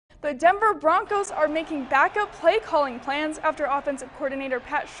The Denver Broncos are making backup play calling plans after offensive coordinator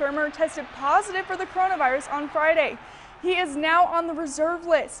Pat Shurmur tested positive for the coronavirus on Friday. He is now on the reserve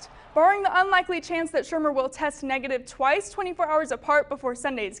list. Barring the unlikely chance that Shurmur will test negative twice 24 hours apart before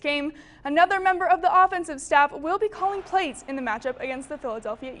Sunday's game, another member of the offensive staff will be calling plays in the matchup against the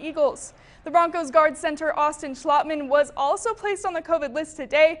Philadelphia Eagles. The Broncos guard center Austin Schlottman was also placed on the COVID list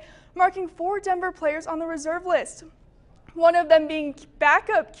today, marking 4 Denver players on the reserve list, one of them being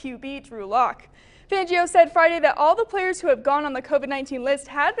backup QB Drew Lock. Fangio said Friday that all the players who have gone on the COVID-19 list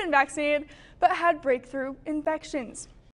had been vaccinated but had breakthrough infections.